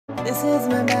This is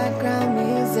my background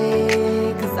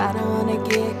music, cause I don't wanna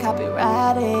get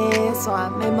copyrighted. So I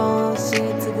made more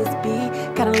shit to this beat,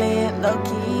 kinda lit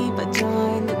low-key, but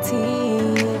join the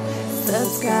team.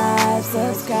 Subscribe,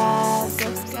 subscribe,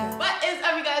 subscribe. What is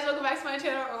up, you guys? Welcome back to my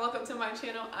channel, or welcome to my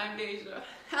channel. I'm DeJha.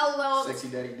 Hello. Sexy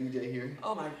Daddy DJ here.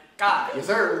 Oh my god. Yes,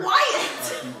 sir.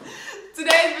 Quiet!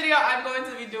 Today's video, I'm going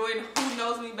to be doing Who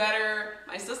Knows Me Better,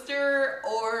 my sister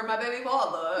or my baby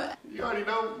father. You already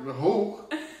know who.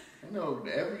 I know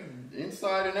every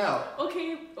inside and out.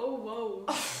 Okay. Oh, whoa.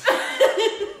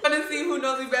 I'm gonna see who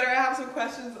knows me better. I have some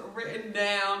questions written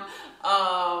down.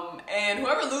 And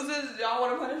whoever loses, y'all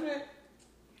want a punishment?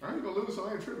 I ain't gonna lose, so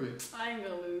I ain't tripping. I ain't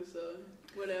gonna lose, so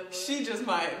whatever. She just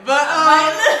might. But,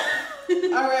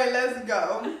 alright, let's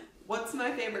go. What's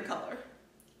my favorite color?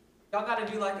 Y'all gotta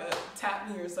do like a tap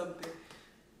me or something.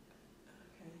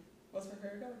 Okay. What's my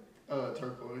favorite color?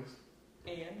 Turquoise.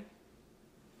 And?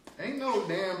 Ain't no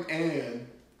damn and.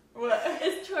 What?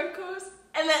 It's turquoise,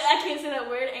 and then I can't say that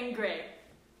word, and gray.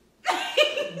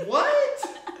 What?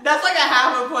 That's like a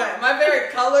half a point. My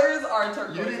favorite colors are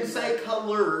turquoise. You didn't say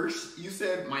colors. You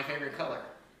said my favorite color.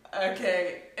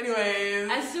 Okay.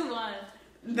 Anyways. I still won.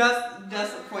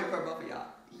 That's a point for both of y'all.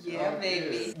 Yeah,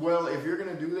 baby. Well, if you're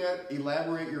gonna do that,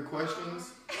 elaborate your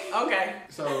questions. Okay.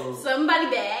 So. Somebody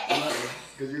bad.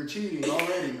 Because you're cheating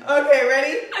already. Okay,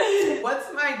 ready?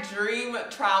 What's my dream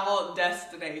travel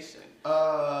destination?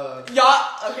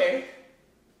 Y'all, okay.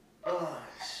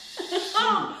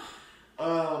 Shoot.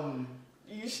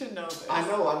 You should know this. I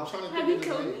know, I'm trying to Have think you of the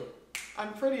told name. me?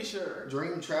 I'm pretty sure.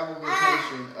 Dream travel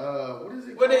vacation. What is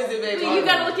it What called? is it, baby? Wait, you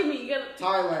gotta look at me. You gotta.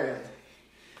 Thailand.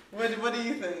 What do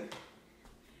you think?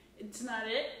 It's not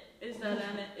it. It's not on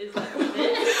it. It's not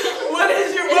it. What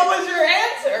was your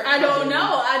answer? I don't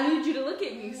know. I need you to look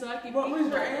at me so I can. What think was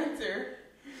your about it. answer?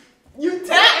 You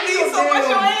tapped me, so what's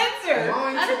your answer?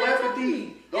 Mind I didn't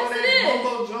telepathy. All Yes, that it is.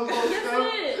 mumbo jumbo Yes,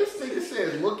 stuff. it This nigga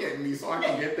says, look at me so I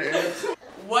can get the answer.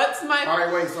 What's my...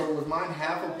 Alright, wait, so was mine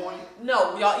half a point?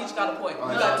 No, y'all each got a point.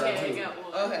 Oh, You I got got two. two. Okay, I got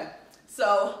one. Okay.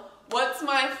 So, what's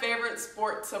my favorite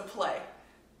sport to play?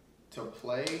 To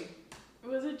play?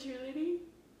 Was it cheerleading?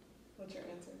 What's your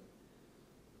answer?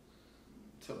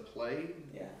 To play?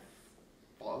 Yeah.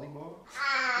 Volleyball?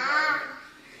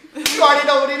 You already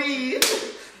know what it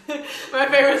is. My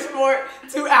favorite sport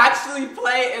to actually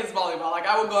play is volleyball. Like,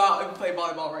 I would go out and play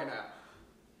volleyball right now.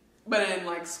 But in,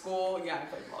 like, school, you gotta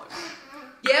play volleyball.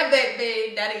 Yeah,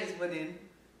 baby. Daddy's winning.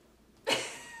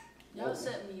 Y'all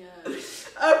set me up.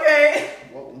 Okay.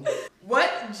 Whoa.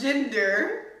 What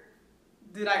gender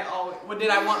did I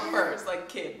want first, like,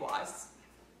 kid-wise?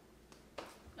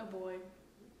 A boy.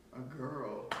 A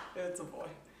girl. It's a boy.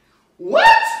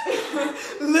 What?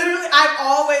 Literally, I've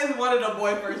always wanted a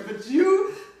boy first, but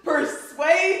you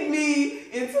persuade me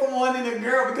into wanting a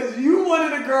girl because you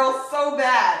wanted a girl so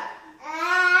bad.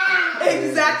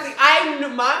 Exactly.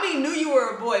 Mommy knew you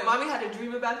were a boy. Mommy had a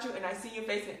dream about you, and I see your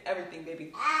face in everything,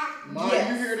 baby. Mom, Yes.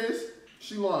 you hear this?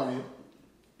 She lying.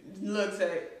 Look,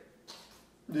 say.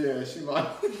 Yeah, she lying.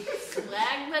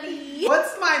 Flag buddy.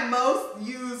 What's my most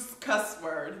used cuss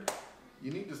word?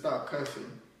 You need to stop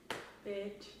cussing.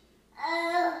 Bitch.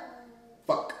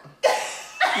 Fuck.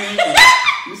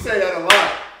 You say that a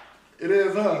lot. It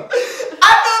is, huh?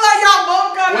 I feel like y'all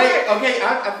both got Wait, it. okay,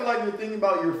 I feel like you're thinking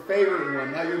about your favorite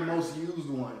one, not your most used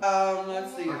one.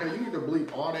 Let's see. Okay, you need to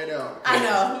bleep all that out. I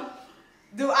know.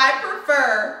 Do I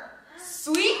prefer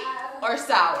sweet or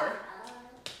sour?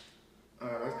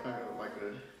 That's kind of like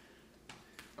a...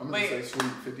 I'm going Wait. to say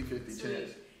sweet 50-50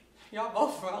 chance. Y'all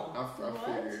both wrong. I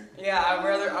figured. Yeah, I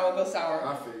would go sour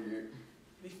I figured.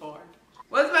 before.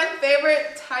 What's my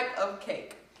favorite type of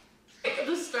cake?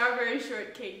 The strawberry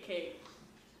shortcake cake.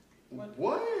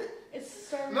 What? It's a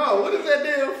strawberry. No, what is that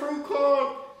damn fruit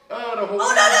called? The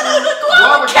Hawaiian the fruit.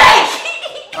 guava cake.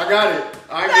 I got it.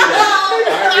 I get it.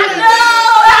 I get it.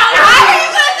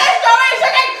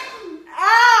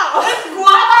 It's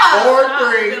guava!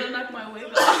 4-3. I'm gonna knock my wig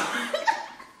off.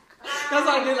 That's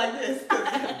why I did like this. I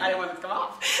didn't want it to come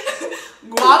off.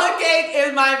 Guava cake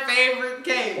is my favorite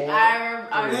cake.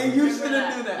 I You should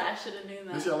have knew that. I should have known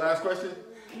that. This your last question?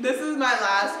 This is my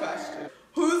last question.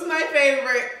 Who's my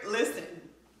favorite? Listen,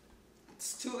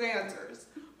 it's two answers.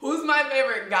 Who's my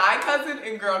favorite guy cousin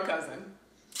and girl cousin?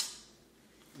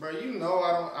 Bro, you know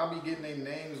I'll be getting their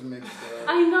names mixed up.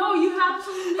 I know you have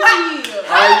to me.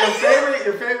 Alright,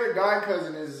 your favorite guy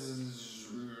cousin is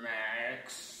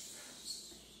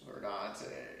Max or Dante?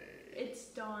 It's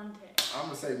Dante. I'm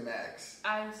gonna say Max.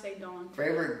 I would say Dante.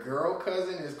 Favorite girl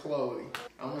cousin is Chloe.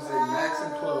 I'm gonna say Max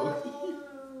and Chloe.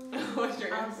 What's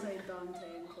your I'll answer? say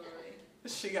Dante and Chloe.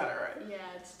 She got it right. Yeah,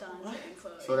 it's Dante and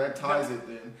Chloe. So that ties it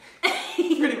then.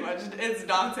 Pretty much. It's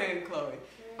Dante and Chloe.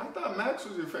 I thought Max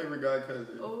was your favorite guy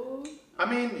cousin. Oh. I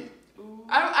mean,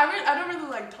 I don't really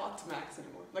like talk to Max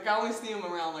anymore. Like I only see him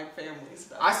around like family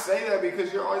stuff. I say that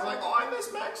because you're always like, oh, I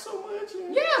miss Max so much.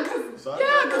 And Yeah, because So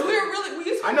we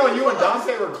used to I be know really you and close.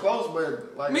 Dante were close,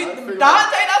 but like Me, I Dante, feel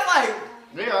that's like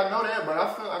yeah, I know that, but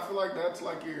I feel like that's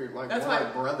like your like That's more my-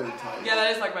 like brother type. yeah,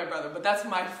 that is like my brother, but that's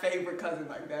my favorite cousin.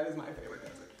 Like that is my favorite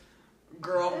cousin.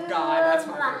 Girl, guy, that's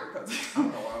my favorite I cousin.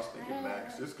 don't know why I was thinking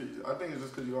Max. I think it's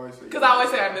just because you always say. Because I always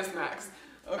say I miss Max.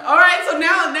 Okay. All right, so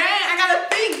now I gotta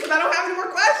think because I don't have any more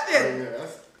Oh, questions. yeah,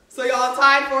 that's, So y'all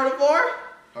tied 4-4. all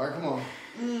right, come on.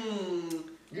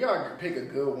 You gotta pick a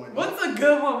good one. What's a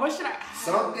good one? What should I have?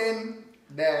 Something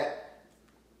that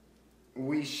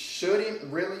we shouldn't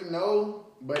really know,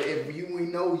 but if we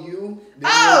know you, then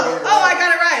we'll get it I right.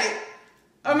 got it right.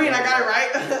 I mean, I got it right.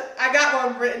 I got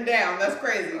one written down. That's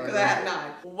crazy because I had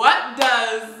 9. What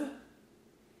does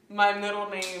my middle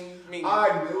name mean?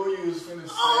 I knew you was finna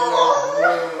say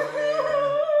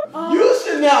that. You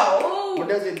should know. Oh. What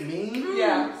does it mean?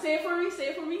 Yeah. Say it for me. Say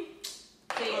it for me.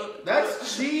 Say it.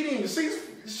 That's cheating. She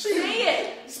Say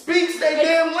it. speaks their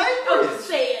damn Oh, language.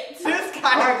 say it. This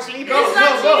kind of cheating. Go, It's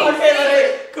not go, go. cheating.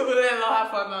 Okay, cool. Have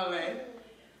fun,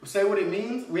 Say what it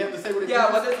means. We have to say what it Yeah,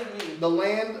 means. what does it mean? The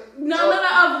land. No,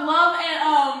 of love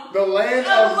and The land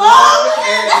Of of love love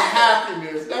and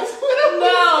happiness. That's what it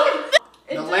no. It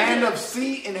The doesn't- land of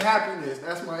sea and happiness.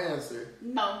 That's my answer.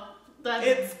 No. That's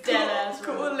It's dead ass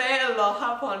cool. wrong. The land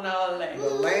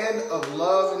of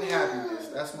love and happiness.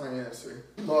 That's my answer.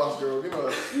 You lost, girl. Give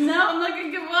up. No, I'm not gonna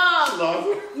give You up.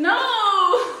 lost. No.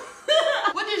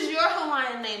 What does your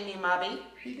Hawaiian name mean, Mobby?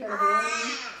 He got a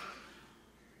Hawaiian.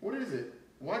 What is it?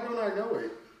 Why don't I know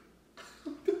it?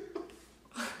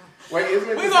 Wait, isn't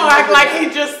it? We gonna act like he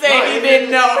just said he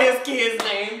didn't know his kid's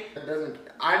name. It doesn't.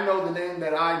 I know the name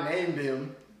that I named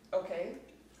him. Okay.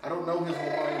 I don't know his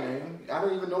Hawaiian name. I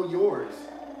don't even know yours.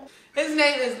 His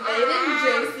name is Aiden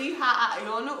JC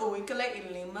Ha'aiono Uikale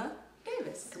Ilima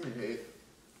Davis. Come here, head.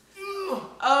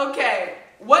 Okay.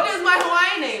 What does my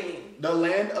Hawaiian name mean? The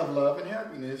land of love and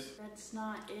happiness. That's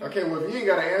not it. Okay, well, if you ain't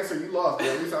got an answer, you lost. But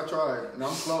at least I tried. And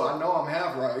I'm close. I know I'm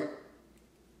half right.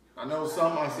 I know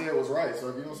some I said was right. So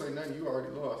if you don't say nothing, you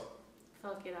already lost.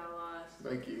 Fuck it, I lost.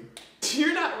 Thank you.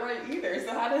 You're not right either.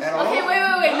 So how does At all? Okay,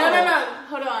 wait. No.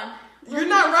 Hold on. You're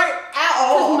not right at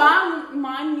all.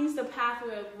 Mine means the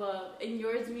pathway of love, and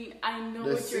yours mean I know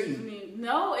The what sea. yours mean.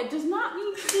 No, it does not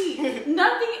mean sea.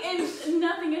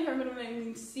 nothing in her middle name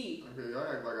means sea. Okay, y'all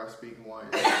act like I speak Hawaiian.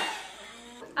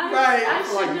 I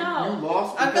feel like should know. You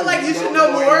lost. I feel because like you should don't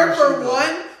know more. Hawaiian, you For should know.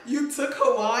 one, you took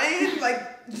Hawaiian. Like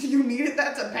you needed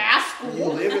that to pass You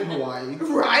school, live in Hawaii.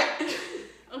 right?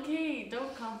 Okay,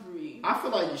 don't come for me. I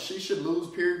feel like she should lose,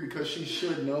 period, because she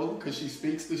should know, because she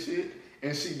speaks the shit,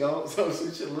 and she don't, so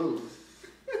she should lose.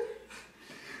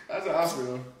 That's how I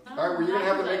feel. All right, well, you're going to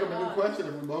have to make up a new question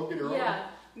if we both get it wrong. Yeah,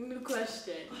 new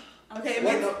question. Okay, it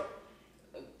What? means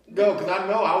Go, because I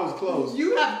know I was close.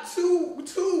 you have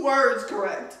two words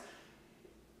correct.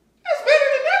 That's better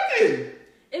than nothing.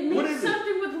 It What means is it?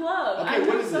 something with love. Okay, I know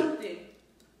what is it? something.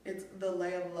 It's the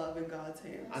lay of love in God's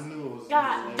hands. I knew it was.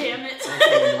 God damn it. I'm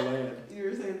saying the land. You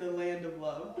were saying the land of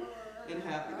love and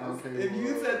happiness. Okay, If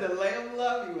you well. said the land of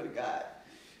love, you would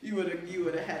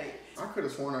have had it. I could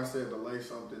have sworn I said delay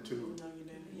something, too. No, you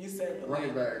didn't. You said the Run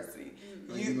land it back. of the sea.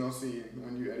 You're going to see it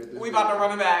when you edit this. We about to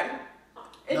run it back.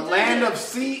 It The doesn't- land of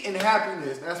sea and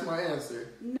happiness. That's my answer.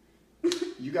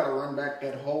 You got to run back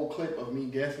that whole clip of me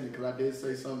guessing because I did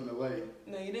say something delay.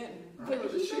 No, you didn't. But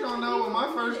he She don't know what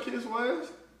my first kiss was.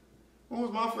 When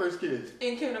was my first kiss?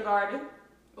 In kindergarten.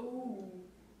 Ooh.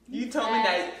 You told me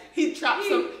that he trapped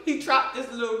this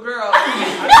little girl. I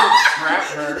didn't trap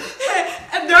her.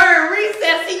 And during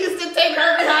recess, he used to take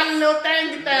her behind the little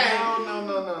thing.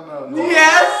 No.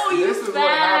 Yes. Oh, you This is what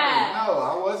fat. happened. No, I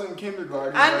wasn't in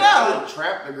kindergarten. I but know. I didn't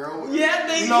trap the girl.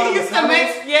 Yeah, You know he the used to tunnels?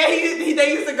 make. Yeah,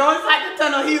 they used to go inside the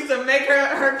tunnel. He used to make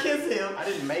her kiss him. I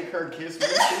didn't make her kiss me.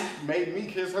 She made me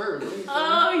kiss her. What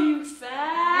are you saying? Oh, you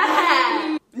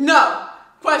fat. No.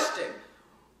 Question.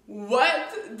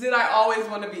 What did I always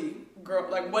want to be? Girl,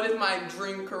 like, what is my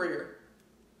dream career?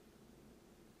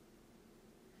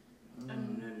 No.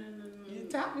 You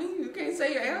tap me. You can't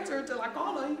say your answer until I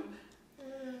call on you.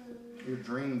 Your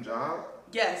dream job?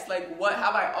 Yes, like, what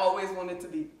have I always wanted to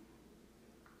be?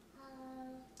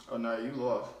 Oh, no, you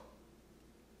lost.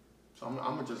 So I'm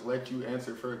going to just let you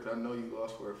answer first. I know you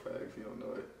lost for a fact if you don't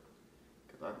know it.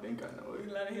 Because I think I know it.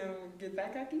 You letting him get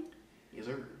back at you? Yes,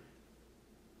 sir.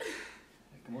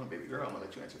 Come on, baby girl. I'm going to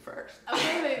let you answer first.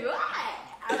 Okay, wait, what?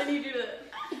 I need you to.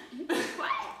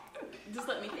 Just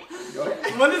let me think. Go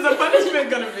ahead. What is the punishment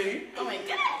gonna be? Oh my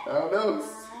god. I don't know.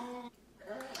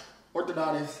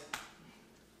 Orthodontist.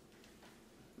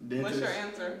 Dentist. What's your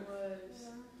answer?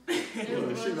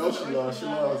 She knows she lost. She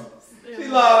lost. She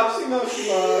lost. She knows she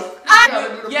lost.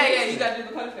 Yeah, you gotta do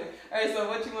the punishment. Alright, so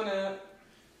what you wanna...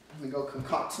 I'm gonna go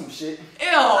concoct some shit. Ew.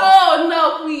 Oh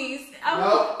no, please.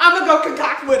 No. I'm gonna go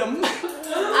concoct with him.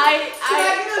 I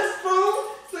get a spoon?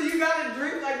 So you gotta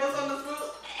drink like what's on the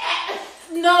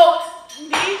spoon? no.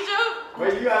 Deja.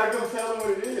 Wait, you gotta go tell her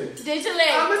what it is. Dejhalei.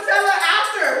 I'm gonna tell her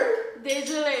after.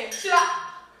 Dejhalei. Shut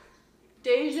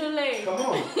Dejhalei. Come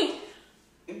on.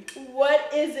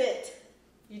 What is it?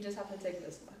 You just have to take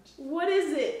this much. What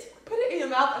is it? Put it in your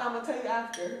mouth and I'm gonna tell you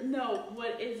after. No.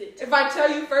 What is it? If I tell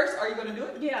you first, are you gonna do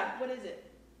it? Yeah. What is it?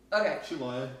 Okay. She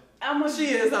lying. She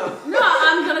is, huh? No,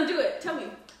 I'm gonna do it. Tell me.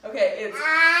 Okay, it's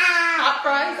hot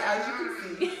fries, as you can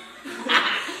see.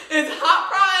 It's hot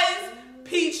fries,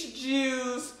 peach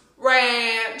juice,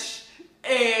 ranch,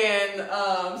 and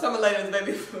some of Lena's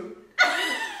baby food.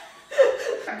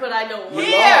 But I don't want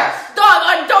Here! Dog,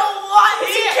 I don't want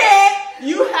Here! to, kid!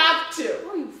 You have to.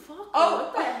 Oh, you fuck. Oh.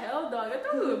 What the hell, dog? I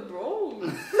thought we were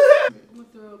bros.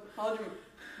 Hold your,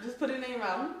 just put it in your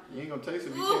mouth. You ain't gonna taste it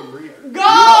if you can't breathe.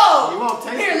 Go! You won't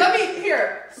taste Here, it. let me,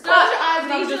 here. Close your eyes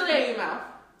and I'm just put it in your mouth.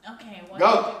 Okay,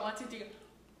 Go. 1, 2, 3.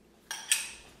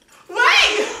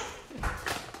 Wait!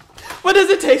 What does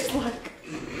it taste like?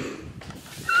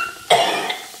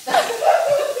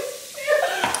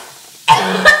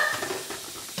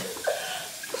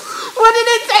 What did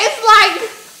it taste like?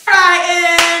 Alright,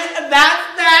 and that's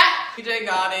that. DJ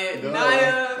got it. Duh. Naya,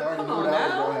 I already come knew on that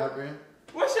was now. gonna happen.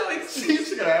 What's your excuse?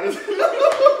 She got it.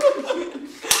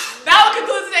 That will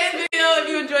conclude today's video. If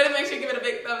you enjoyed it, make sure you give it a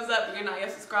big thumbs up. If you're not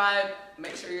yet subscribed,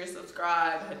 make sure you're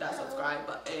subscribed. Hit that subscribe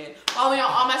button. Follow me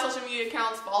on all my social media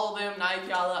accounts. Follow them. Naya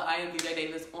Kiala. I am DJ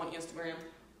Davis on Instagram.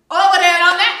 Over there.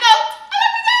 On that note, I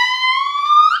love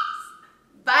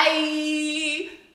you guys. Bye.